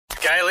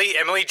Gailey,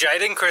 Emily,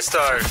 Jaden,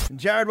 Christo.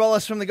 Jared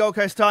Wallace from the Gold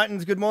Coast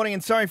Titans. Good morning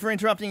and sorry for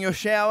interrupting your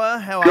shower.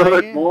 How are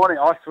Good you? morning.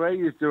 I swear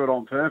you do it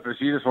on purpose.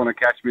 You just want to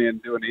catch me and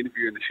do an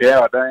interview in the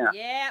shower, don't you?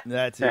 Yeah.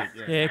 That's it.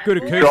 Yeah,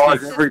 good Guys,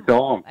 acoustics. every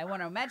time. They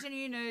want to imagine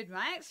you nude,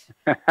 mate.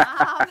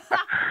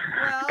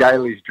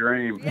 Gailey's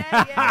dream.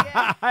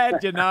 Yeah.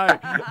 How'd you know?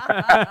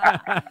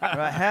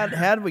 Right,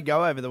 how did we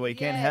go over the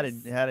weekend?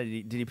 Yes. How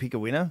did he pick a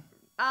winner?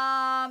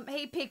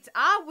 He picked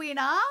our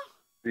winner.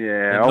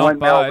 Yeah, But I not went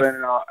both.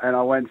 Melbourne and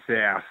I went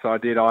south. So I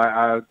did.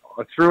 I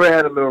threw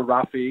out a little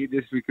roughie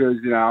just because,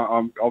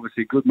 I'm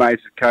obviously good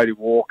mates with Cody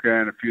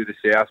Walker and a few of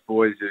the South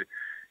boys who,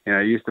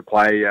 used to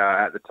play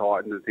at the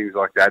Titans and things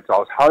like that. So I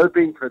was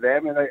hoping for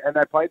them, and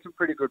they played some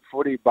pretty good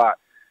footy. But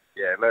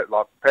yeah,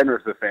 like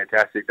Penrith are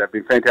fantastic. They've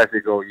been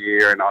fantastic all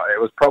year, and it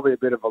was probably a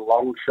bit of a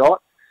long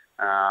shot.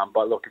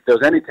 But look, if there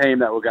was any team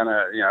that were going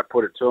to,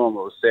 put it to them,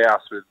 it was South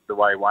with the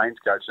way Wayne's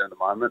coaching at the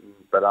moment.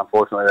 But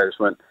unfortunately, they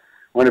just went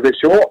a bit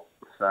short.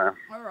 So.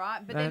 All right.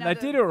 But They, then they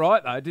did all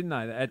right, though, didn't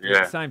they? At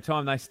Yeah. the same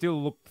time, they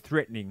still looked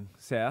threatening,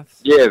 Souths.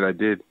 Yeah, they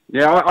did.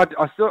 Yeah, I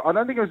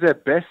don't think it was their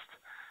best,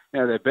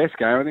 their best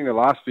game. I think the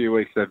last few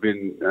weeks they've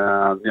been,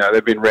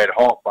 they've been red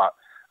hot. But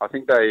I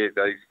think they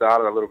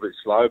started a little bit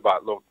slow.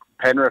 But look,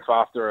 Penrith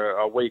after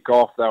a week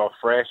off, they were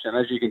fresh, and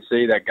as you can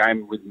see, that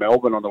game with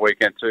Melbourne on the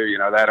weekend too.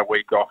 They had a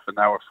week off and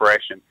they were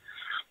fresh and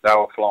they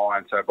were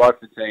flying. So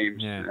both the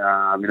teams,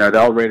 they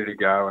were ready to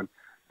go, and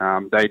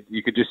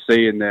you could just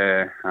see in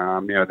their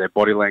their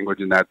body language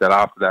and that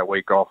after that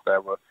week off they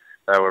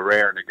were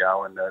raring to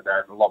go, and they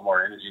had a lot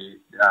more energy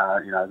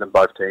than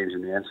both teams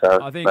in the end. So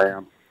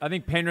I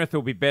think Penrith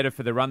will be better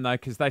for the run, though,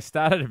 because they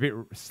started a bit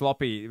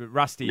sloppy,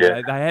 rusty.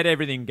 Yeah. They had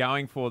everything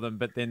going for them,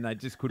 but then they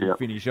just couldn't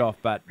finish off.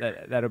 But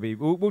that'll be...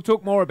 We'll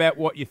talk more about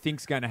what you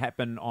think's going to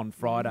happen on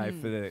Friday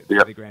for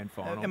the grand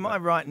final. Am I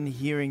right in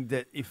hearing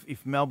that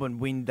if Melbourne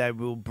win, they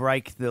will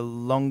break the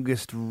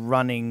longest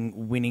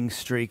running winning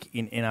streak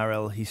in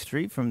NRL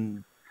history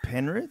from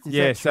Penrith? Is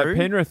that so true?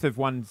 Penrith have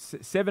won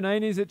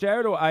 17, is it,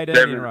 Jared, or 18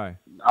 in a row?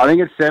 I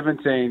think it's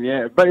 17,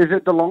 yeah. But is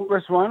it the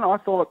longest one? I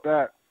thought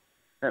that...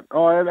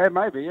 Oh, it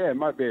may be, yeah. It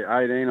might be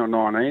 18 or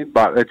 19,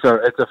 but it's a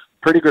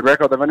pretty good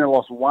record. They've only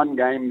lost one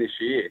game this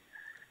year.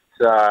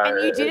 So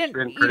And you it's didn't,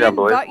 been you pretty didn't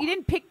unbelievable. vote, you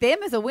didn't pick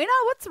them as a winner?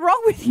 What's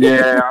wrong with you?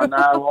 Yeah, I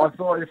know. I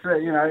thought, if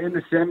in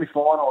the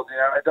semi-finals,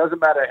 it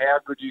doesn't matter how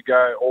good you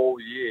go all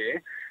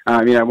year.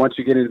 Once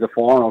you get into the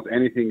finals,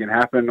 anything can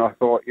happen. I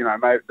thought,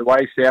 mate, the way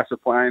Souths are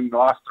playing, the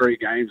last 3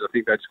 games, I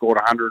think they'd scored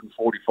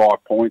 145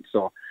 points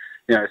or,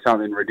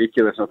 something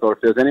ridiculous. I thought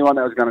if there was anyone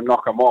that was going to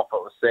knock them off, it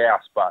was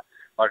Souths. But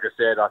like I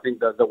said, I think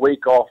the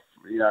week off,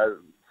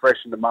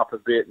 freshened them up a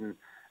bit, and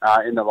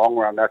in the long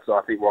run, that's,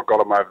 I think, what got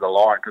them over the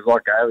line. Because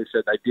like Gailey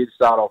said, they did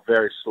start off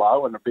very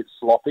slow and a bit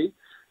sloppy,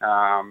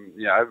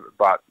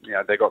 but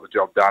they got the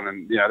job done,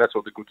 and that's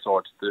what the good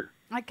sides do.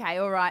 Okay,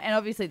 all right. And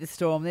obviously the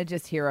Storm, they're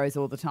just heroes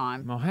all the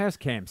time. Oh, how's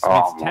Cam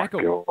Smith's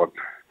tackle? My God.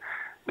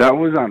 That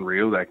was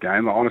unreal, that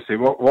game. Like, honestly,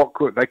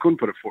 they couldn't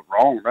put a foot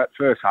wrong. That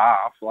first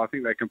half, I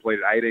think they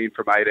completed 18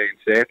 from 18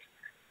 sets.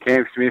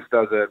 Cam Smith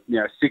does a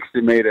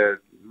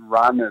 60-metre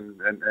run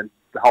and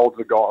holds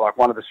the guy, like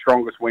one of the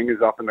strongest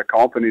wingers up in the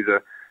comp, and he's a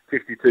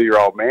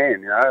 52-year-old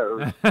man. It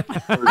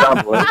was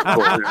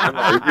unbelievable.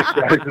 He just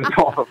shows the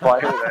type of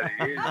player that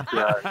he is.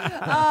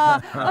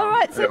 All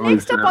right, so It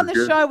next was, up on the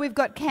good. show, we've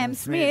got Cam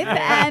Smith,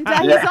 and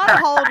he's on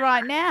hold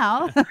right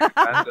now.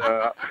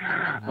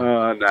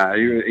 No,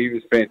 he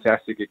was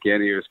fantastic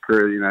again. He was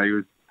he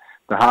was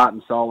the heart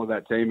and soul of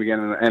that team again.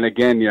 And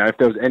again, if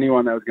there was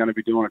anyone that was going to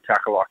be doing a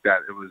tackle like that,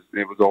 it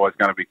was always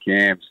going to be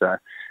Cam. So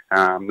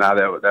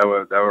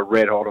they were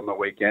red hot on the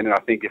weekend, and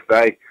I think if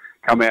they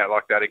come out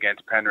like that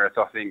against Penrith,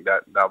 I think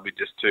that they'll be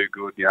just too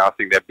good. I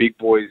think their big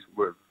boys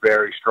were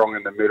very strong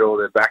in the middle.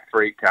 Their back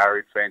three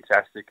carried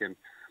fantastic, and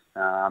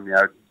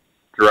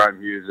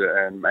Jerome Hughes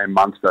and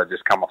Munster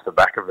just come off the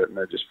back of it, and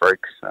they're just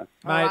freaks. So. Mate,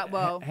 All right,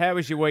 well- how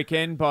was your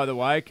weekend, by the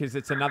way? Because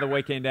it's another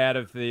weekend out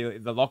of the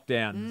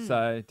lockdown.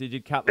 So did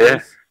you cut Yeah.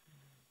 loose?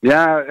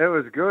 Yeah, it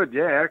was good.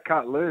 Yeah, I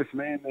cut loose.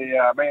 Me and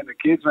the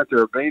kids went to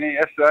Rabini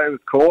yesterday. It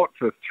was court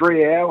for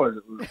 3 hours.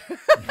 It was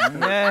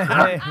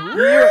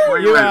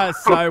You are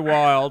so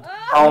wild.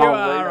 Oh, You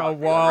are a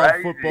wild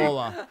crazy.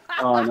 footballer.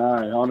 Oh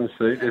no,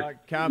 honestly, just I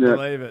can't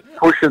believe it.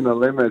 pushing the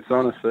limits.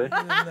 Honestly.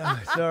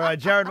 It's all right.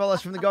 Jared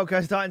Wallace from the Gold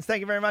Coast Titans. Thank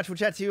you very much. We'll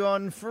chat to you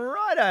on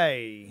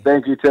Friday.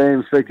 Thank you,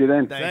 team. Speak to you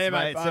then. Thanks, See you,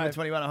 mate. mate. Bye.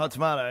 7:21 on Hot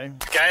Tomato.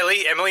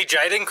 Gailey, Emily,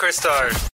 Jaden, Christo.